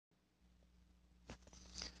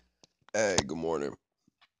Hey, good morning.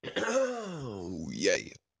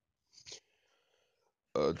 Yay.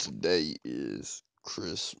 Today is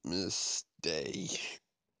Christmas Day.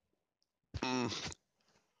 Mm.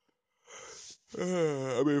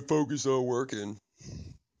 I've been focused on working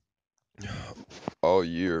all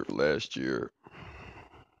year. Last year,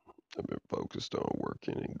 I've been focused on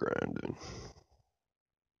working and grinding.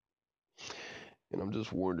 And I'm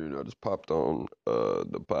just wondering, I just popped on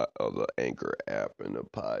the Anchor app and the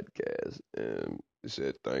podcast, and it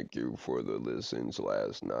said thank you for the listens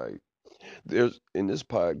last night. There's in this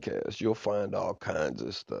podcast, you'll find all kinds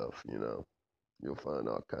of stuff. You'll find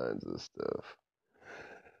all kinds of stuff.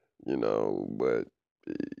 But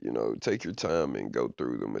take your time and go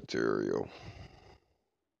through the material,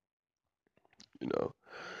 you know,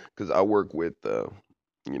 because I work with,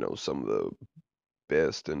 some of the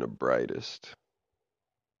best and the brightest.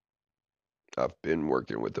 I've been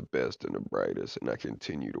working with the best and the brightest, and I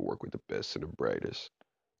continue to work with the best and the brightest.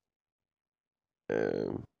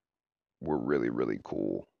 And we're really, really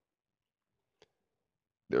cool.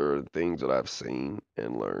 There are things that I've seen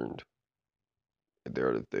and learned. And there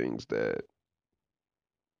are the things that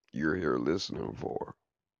you're here listening for.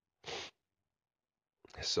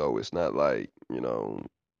 So it's not like,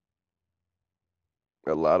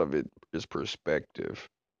 a lot of it is perspective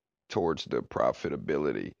towards the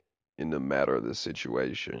profitability in the matter of the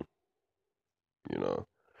situation, you know.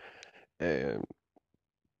 And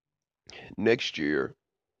next year,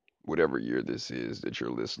 whatever year this is that you're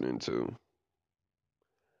listening to,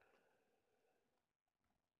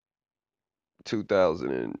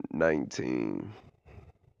 2019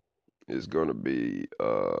 is going to be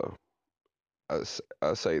I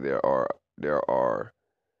say there are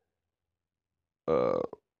uh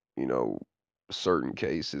you know certain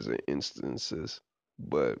cases and instances,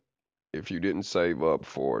 but if you didn't save up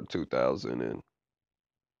for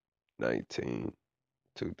 2019,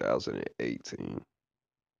 2018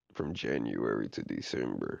 from January to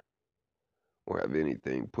December, or have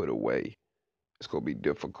anything put away, it's going to be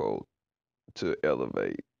difficult to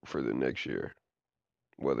elevate for the next year,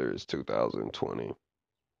 whether it's 2020,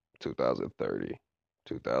 2030,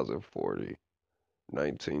 2040,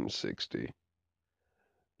 1960.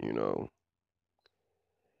 You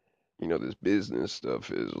know, this business stuff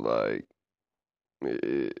is like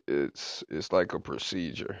it's like a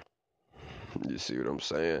procedure. You see what I'm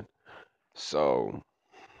saying? So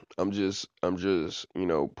I'm just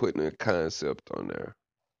putting a concept on there.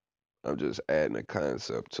 I'm just adding a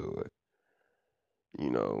concept to it.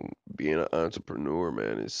 Being an entrepreneur,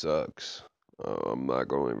 man, it sucks. I'm not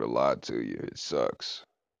going to even lie to you. It sucks.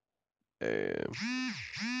 And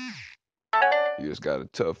you just got to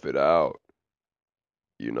tough it out,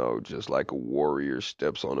 just like a warrior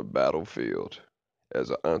steps on a battlefield.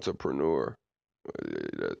 As an entrepreneur,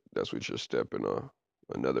 that's what you're stepping on,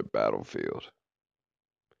 another battlefield.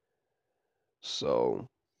 So,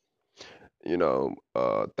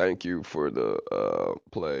 thank you for the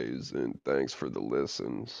plays and thanks for the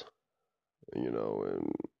listens, and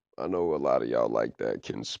I know a lot of y'all like that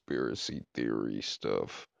conspiracy theory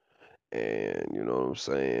stuff. And you know what I'm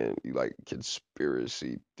saying? You like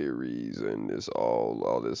conspiracy theories and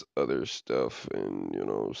all this other stuff, and you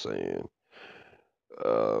know what I'm saying?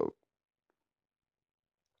 Uh,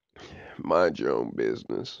 mind your own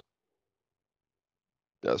business.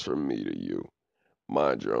 That's from me to you.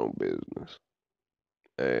 Mind your own business,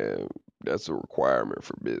 and that's a requirement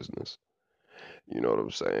for business. You know what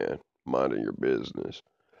I'm saying? Minding your business,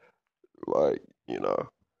 like you know,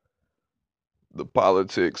 the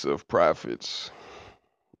politics of profits.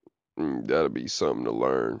 That'll be something to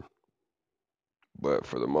learn, but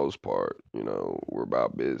for the most part, we're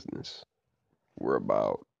about business. We're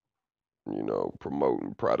about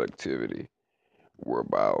promoting productivity. We're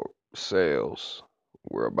about sales.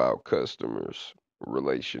 We're about customers,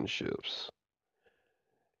 relationships.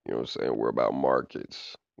 You know what I'm saying? We're about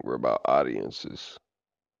markets. We're about audiences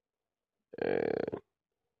and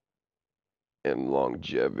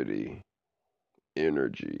longevity,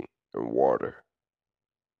 energy, and water.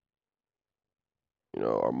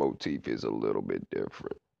 Our motif is a little bit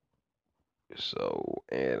different. So,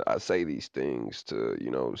 and I say these things to,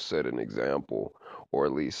 set an example or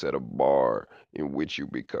at least set a bar in which you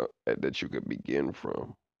become that you could begin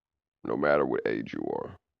from, no matter what age you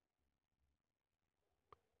are.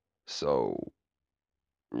 So,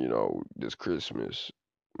 this Christmas,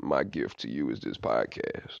 my gift to you is this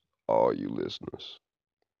podcast, all you listeners.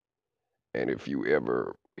 And if you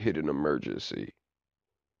ever hit an emergency,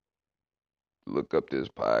 look up this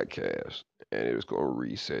podcast and it's going to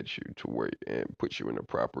reset you to where and put you in the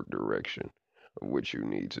proper direction of what you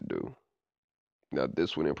need to do. Now,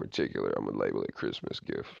 this one in particular, I'm gonna label it Christmas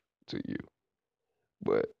gift to you.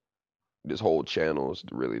 But this whole channel is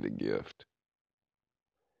really the gift.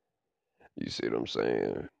 You see what I'm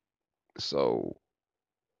saying? So,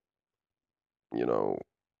 you know,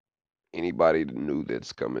 anybody new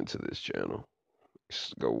that's coming to this channel,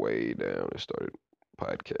 go way down and started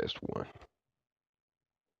podcast one.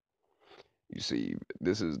 You see,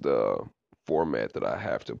 this is the format that I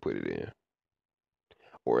have to put it in.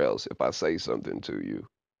 Or else, if I say something to you,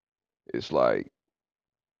 it's like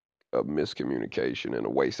a miscommunication and a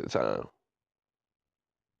waste of time.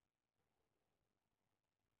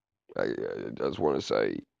 I just want to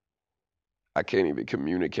say I can't even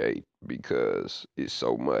communicate because it's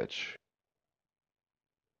so much.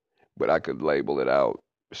 But I could label it out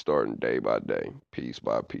starting day by day, piece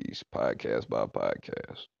by piece, podcast by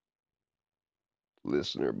podcast,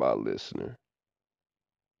 listener by listener.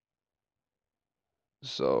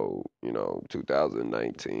 So,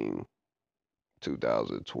 2019,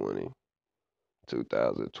 2020,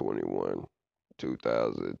 2021,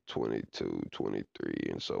 2022, 23,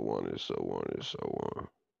 and so on and so on and so on.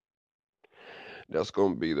 That's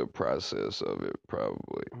going to be the process of it,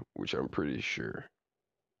 probably, which I'm pretty sure.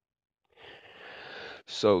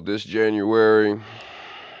 So, this January,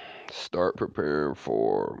 start preparing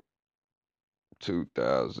for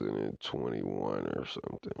 2021 or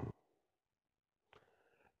something.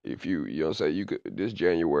 If say you could, this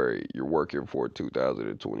January, you're working for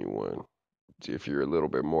 2021. If you're a little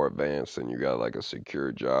bit more advanced and you got like a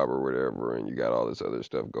secure job or whatever, and you got all this other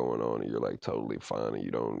stuff going on, and you're like totally fine and you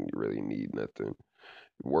don't really need nothing,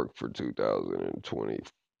 work for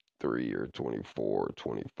 2023 or 24 or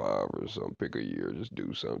 25 or something. Pick a year, just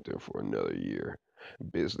do something for another year,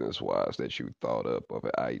 business wise, that you thought up of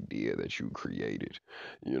an idea that you created.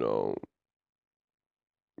 You know,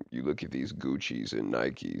 you look at these Gucci's and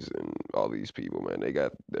Nikes and all these people, man. They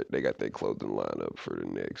got their clothing line up for the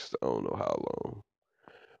next I don't know how long,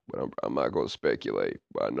 but I'm not gonna speculate.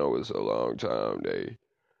 But I know it's a long time.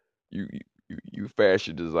 You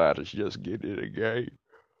fashion designers just get in the game.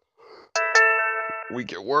 We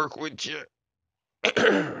can work with you.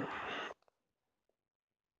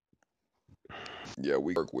 Yeah,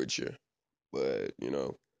 we work with you, but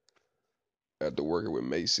after working with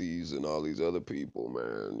Macy's and all these other people,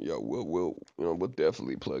 man, we'll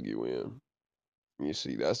definitely plug you in. You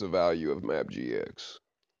see, that's the value of MapGX.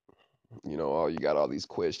 All you got all these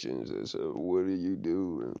questions as what do you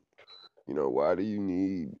do, and why do you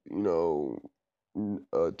need 2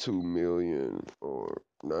 million or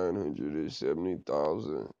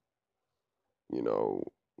 970,000? You know,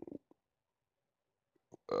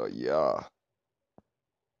 yeah.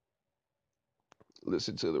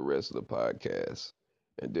 Listen to the rest of the podcast,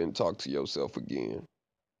 and then talk to yourself again.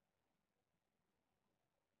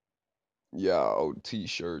 Yeah,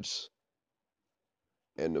 T-shirts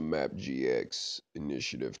and the MapGX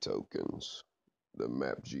initiative tokens. The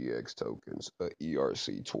MapGX tokens, a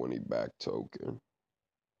ERC20 back token.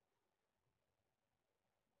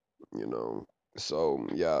 you know. So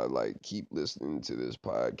yeah, like keep listening to this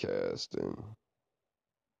podcast, and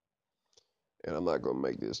I'm not gonna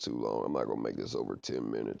make this too long. I'm not gonna make this over 10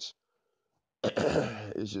 minutes.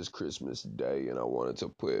 It's just Christmas Day, and I wanted to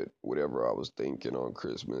put whatever I was thinking on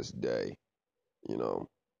Christmas Day. You know,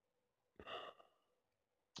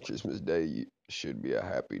 Christmas Day should be a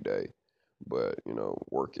happy day, but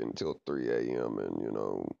working until 3 a.m.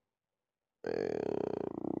 and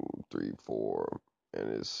 3, 4, and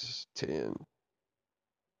it's 10.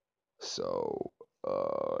 So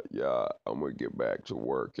yeah, I'm gonna get back to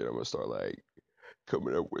work and I'm gonna start like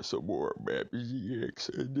coming up with some more MapGX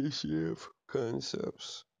initiative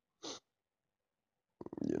concepts,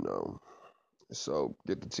 you know. So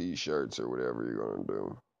get the t-shirts or whatever you're gonna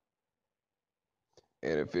do.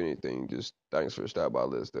 And if anything, just thanks for stopping by,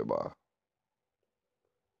 listening by.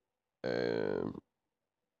 And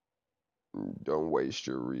don't waste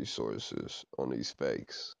your resources on these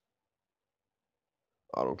fakes.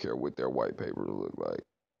 I don't care what their white papers look like.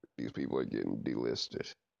 These people are getting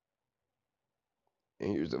delisted.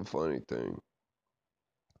 And here's the funny thing.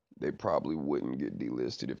 They probably wouldn't get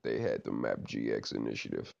delisted if they had the MapGX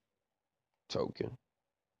initiative token.